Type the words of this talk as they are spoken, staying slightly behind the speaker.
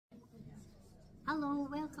Hello,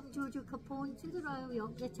 welcome Giorgio Capone to the Royal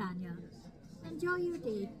Yacht Britannia. Enjoy your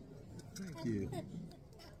day. Thank you.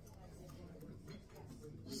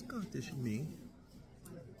 Scottish me.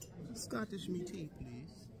 Scottish me tea,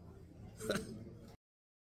 please.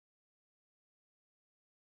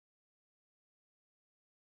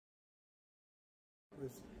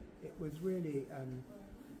 It was really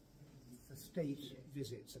for state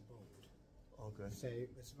visits abroad. Okay. So it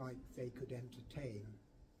was like they could entertain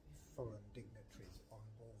foreign dignitaries on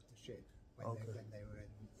board the ship when they were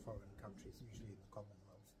in foreign countries, usually in the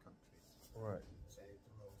Commonwealth countries. Right. So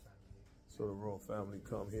the royal family. So the royal family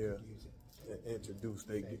come here and introduce.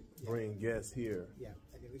 Bring guests here. Yeah,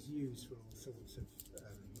 and it was used for all sorts of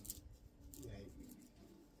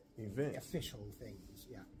events, official things.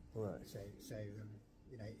 Yeah. Right. So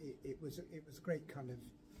it was a great kind of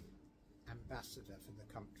ambassador for the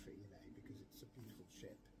country, because it's a beautiful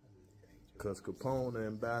ship. Because Capone, the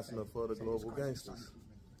ambassador for the global gangsters.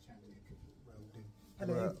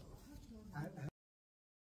 Hello.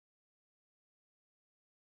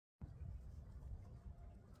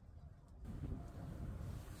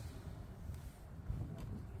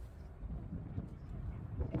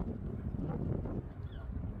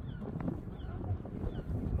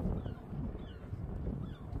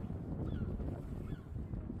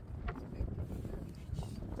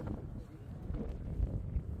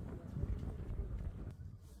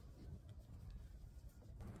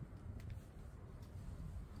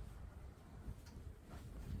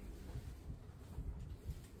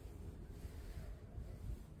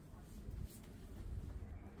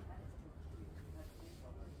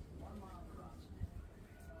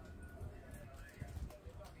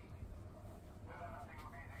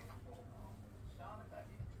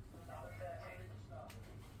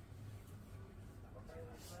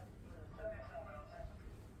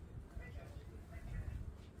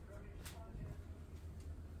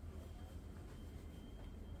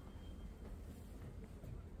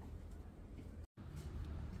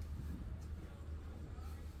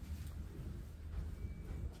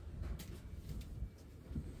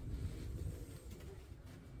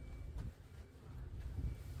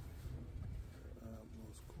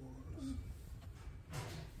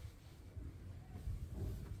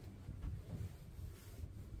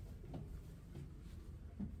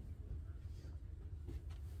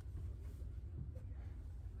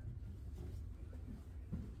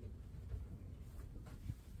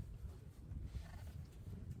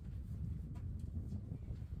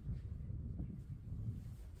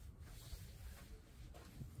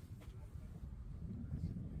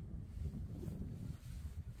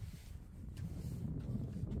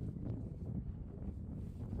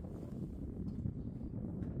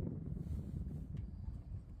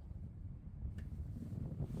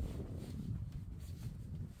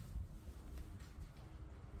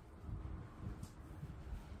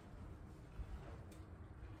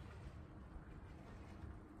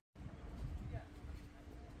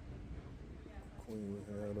 Queen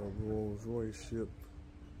had a Rolls Royce ship.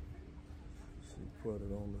 She put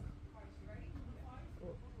it on the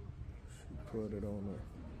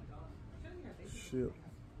ship.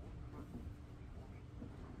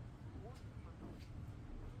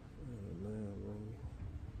 And land room.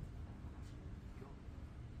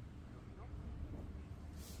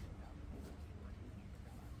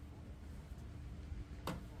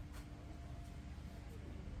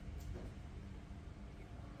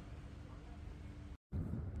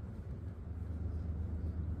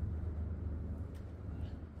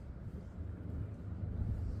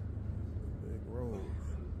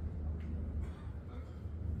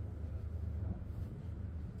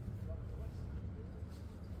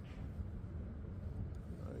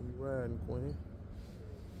 Riding, Queen.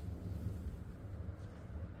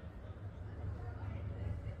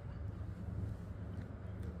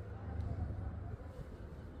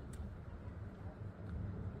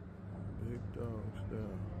 Big dogs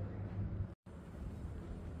down.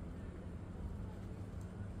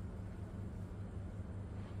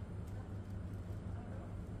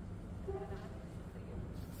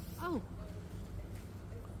 Oh.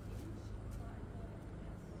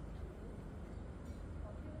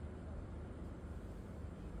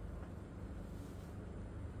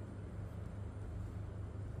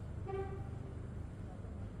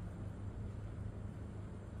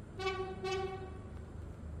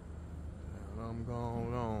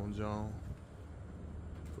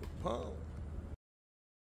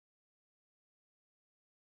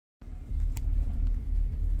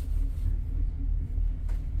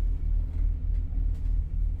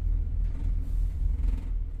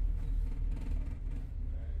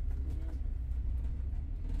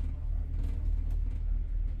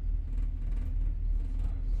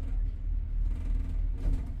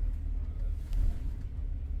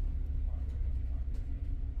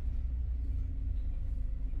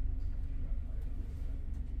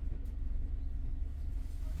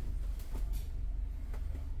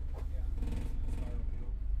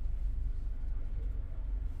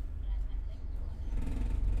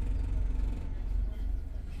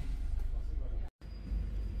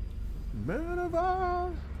 Man of our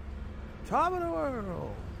top of the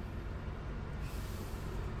world.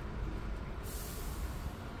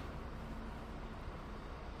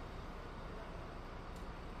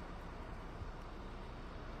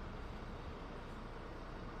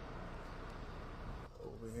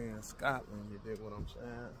 Over here in Scotland, you dig what I'm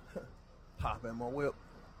saying? Hop in my whip.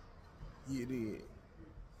 You did.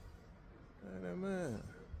 Man.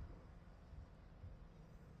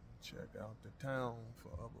 Check out the town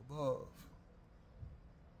from up above.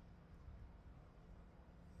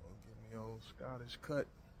 Give me old Scottish cut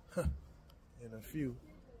in a few.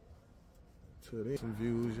 To these some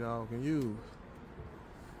views y'all can use.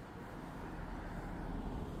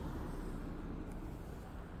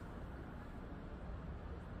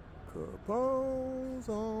 Capone's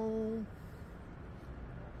on.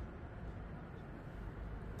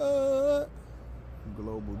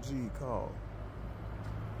 Global G call.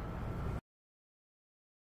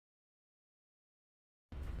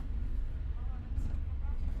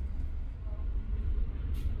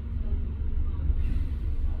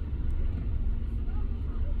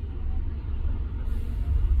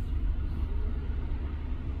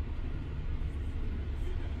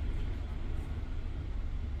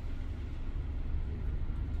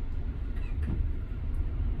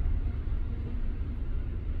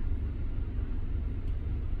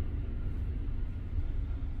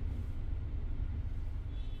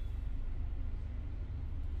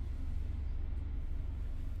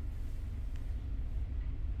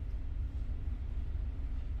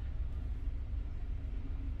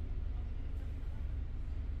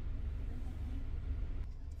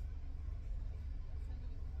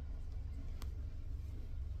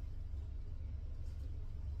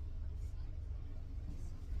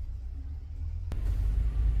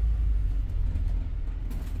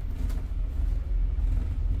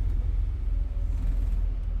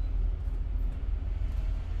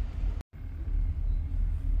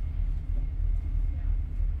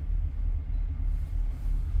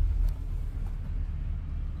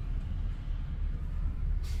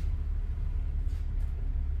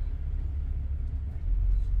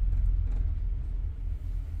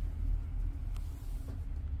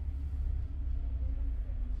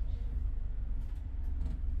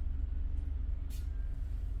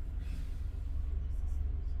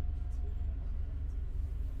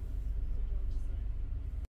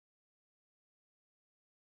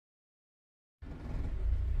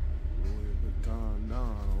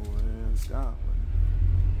 Scotland.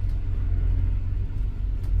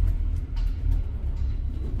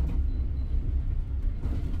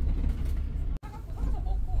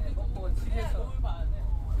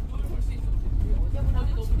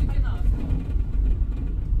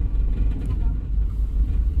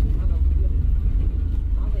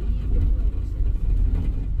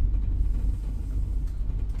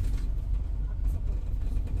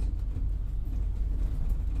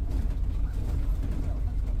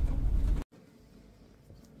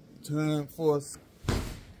 Time for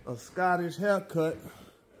a Scottish haircut.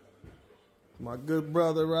 My good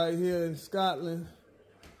brother right here in Scotland,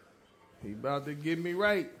 he about to get me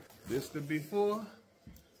right. This the before,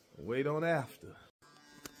 wait on after.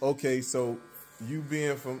 Okay, so you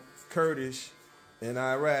being from Kurdish in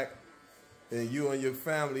Iraq, and you and your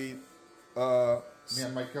family, me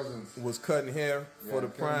and my cousins was cutting hair for the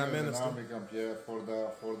Prime Minister. Army camp, yeah, for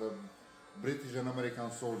the British and American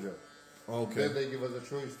soldier. Okay. Then they give us a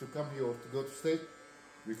choice to come here or to go to state.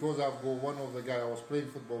 Because I've got one of the guy I was playing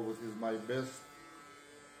football with is my best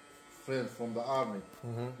friend from the army.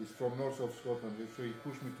 He's from north of Scotland, so he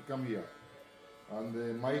pushed me to come here.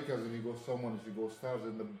 And my cousin, he got stars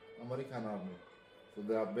in the American army. So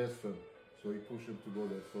they are best friends. So he pushed him to go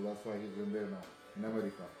there. So that's why he's in there now, in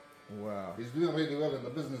America. Wow. He's doing really well in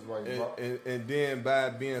the business-wise. And then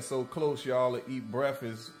by being so close, y'all eat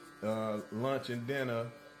breakfast, lunch, and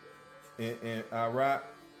dinner in Iraq,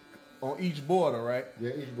 on each border, right?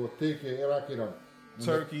 Yeah, each border. Turkey, Iraq, Iran.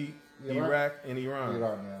 Turkey, Iraq, and Iran.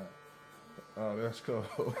 Iran, yeah. Oh, that's cool.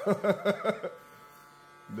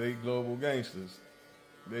 They global gangsters.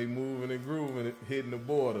 They moving and grooving, hitting the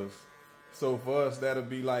borders. So for us, that'll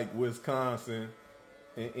be like Wisconsin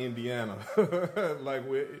and Indiana. Like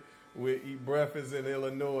we eat breakfast in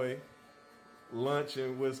Illinois, lunch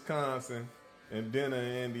in Wisconsin, and dinner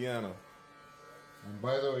in Indiana. And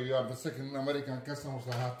by the way, you are the second American customers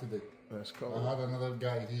I had today. That's cool. I had another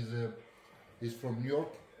guy. He's from New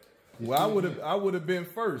York. Well, I would have been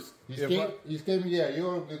first. He came. Yeah,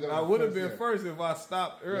 I would have been first if I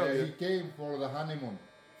stopped earlier. Yeah, he came for the honeymoon.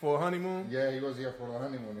 For a honeymoon? Yeah, he was here for the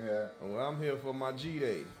honeymoon. Yeah. Well, I'm here for my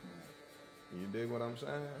G-Day. You dig what I'm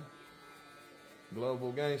saying?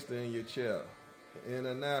 Global gangster in your chair.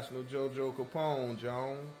 International JoJo Capone,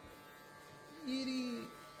 Joan. Yiddy.